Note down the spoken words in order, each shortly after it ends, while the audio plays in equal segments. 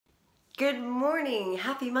Good morning.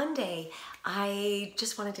 Happy Monday. I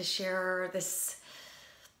just wanted to share this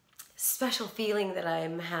special feeling that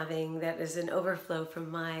I'm having that is an overflow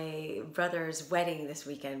from my brother's wedding this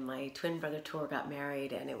weekend. My twin brother Tor got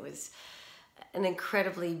married, and it was an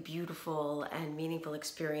incredibly beautiful and meaningful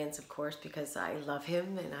experience, of course, because I love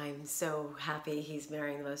him and I'm so happy he's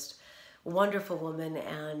marrying the most wonderful woman.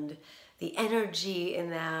 And the energy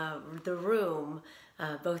in the room,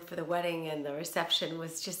 both for the wedding and the reception,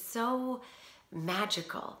 was just so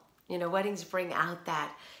magical. You know, weddings bring out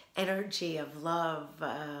that energy of love,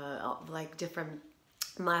 like different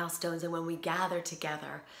milestones, and when we gather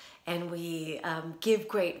together and we give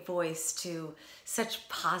great voice to such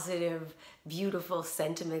positive, beautiful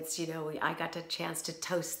sentiments. You know, I got a chance to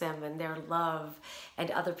toast them and their love,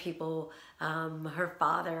 and other people, her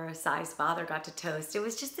father, Sai's father, got to toast. It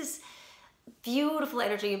was just this beautiful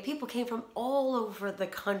energy, and people came from all over the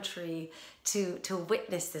country to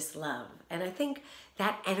witness this love. And I think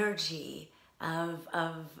that energy of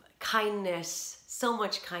kindness, so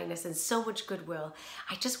much kindness and so much goodwill,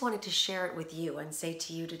 I just wanted to share it with you and say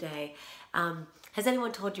to you today, has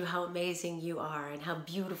anyone told you how amazing you are and how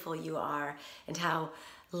beautiful you are and how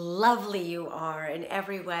lovely you are in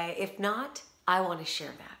every way? If not, I want to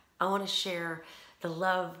share that. I want to share the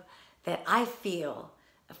love that I feel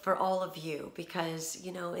for all of you, because,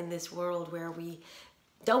 you know, in this world where we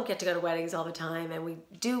don't get to go to weddings all the time, and we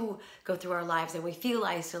do go through our lives and we feel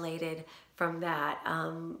isolated from that,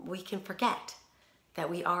 we can forget that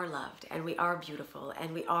we are loved and we are beautiful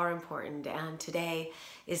and we are important. And today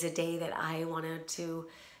is a day that I wanted to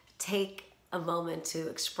take a moment to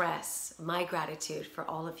express my gratitude for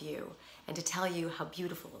all of you and to tell you how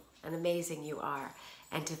beautiful and amazing you are,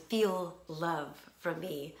 and to feel love from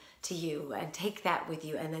me to you and take that with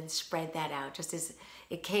you and then spread that out just as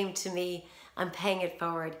it came to me. I'm paying it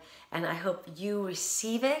forward, and I hope you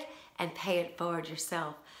receive it and pay it forward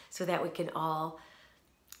yourself so that we can all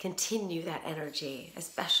continue that energy,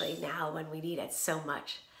 especially now when we need it so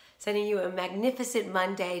much. Sending you a magnificent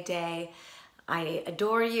Monday day. I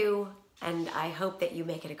adore you, and I hope that you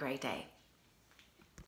make it a great day.